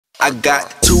I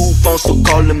got 2 phones for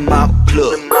calling my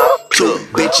plug. 2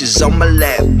 bitches on my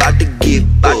lap, bout to get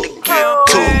up.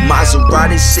 2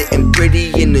 Maserati sitting pretty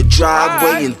in the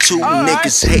driveway, and 2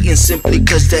 niggas hating simply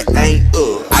cause they ain't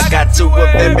up. I got 2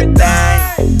 of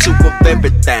everything, 2 of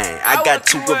everything. I got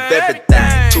 2 of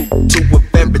everything, 2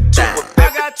 of everything.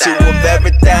 2 of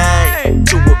everything,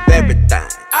 2 of everything.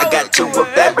 I got 2 of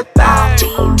everything, 2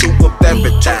 of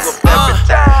everything.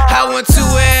 I want 2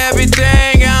 of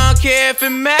everything, I don't care if it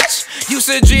match. Used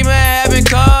to dream of having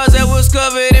cars that was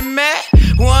covered in matte.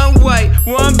 1 white,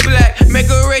 1 black, make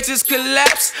a race just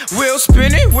collapse. Wheel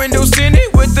spinning, windows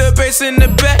tinted, with the bass in the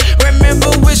back.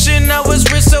 Remember wishing I was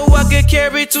rich so I could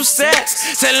carry 2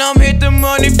 sacks. Tell them hit the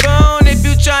money phone if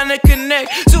you tryna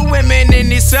connect. 2 women in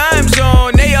this time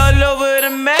zone, they all over the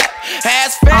map.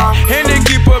 Ass fat, and they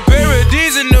keep a pair of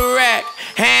D's in the rack.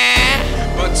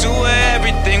 But 2 of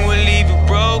everything will leave you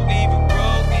broke.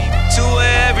 2 of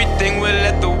everything will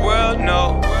let the world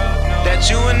know that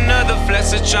you another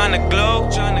flexer tryna glow.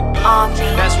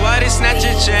 That's why they snatch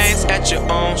your chains at your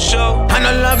own show. I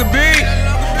no longer be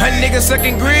a nigga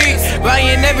sucking greed,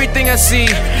 buying everything I see.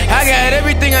 I got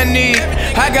everything I need.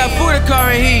 I got food, a car,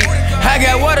 and heat. I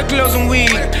got water, clothes, and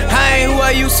weed. I ain't who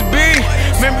I used to be.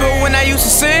 Remember when I used to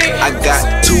sing? I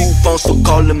got 2 phones for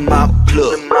calling my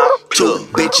plug. 2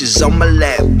 bitches on my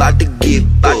lap, bout to get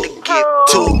up.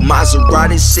 2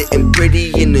 Maserati sitting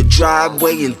pretty in the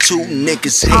driveway, and 2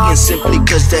 niggas hating simply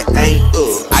cause they ain't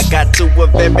up. I got 2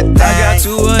 of everything, I got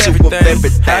 2 of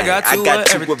everything. I got 2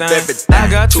 of everything. I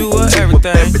got 2 of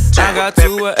everything. I got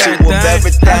 2 of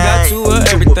everything. I got 2 of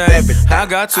everything. I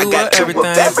got 2 of everything.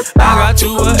 I got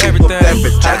 2 of everything.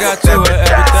 I got 2 of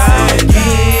everything.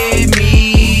 Give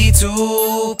me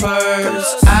 2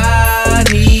 purse. I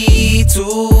need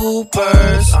 2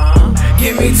 purse.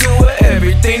 Give me 2 of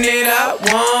everything that I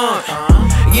want.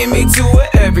 Give me 2 of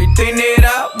everything that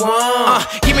I want.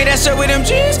 Give me that shirt with them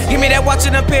jeans. Give me that watch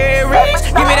and a pair of rings.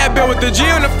 Give me that belt with the G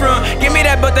on the front. Give me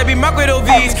that butt that be marked with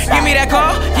OVs. Give me that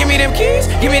car. Give me them keys.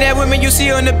 Give me that women you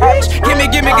see on the beach. Give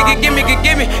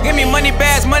me money,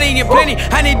 bags, money and plenty.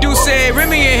 I need Douce,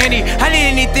 Remy and Henny. I need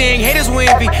anything, haters will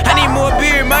envy. I need more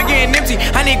beer, mine getting empty.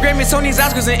 I need Grammys, Tonys,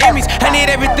 Oscars and Emmys. I need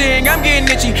everything, I'm getting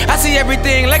itchy. I see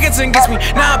everything like it's against me.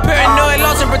 Now I'm paranoid,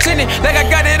 lost and pretending like I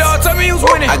got it all. Tell me who's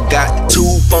winning. I got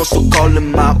 2 phones for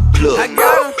calling my plug.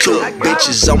 2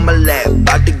 bitches on my lap,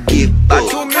 bout to get up.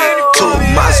 2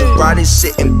 Maserati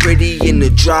sitting pretty in the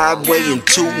driveway, and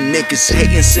 2 niggas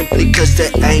hating simply cause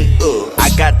they ain't up. I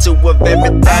got 2 of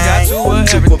everything. I got 2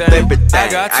 of everything. I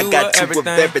got 2 of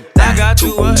everything. I got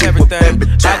 2 of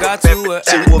everything. I got 2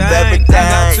 of everything. I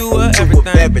got 2 of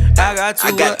everything. I got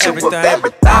 2 of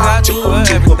everything. I got 2 of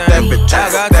everything.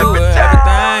 I got 2 of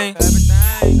everything.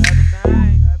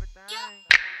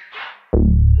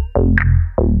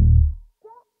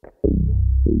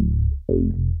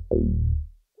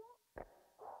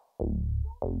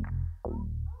 Thank you.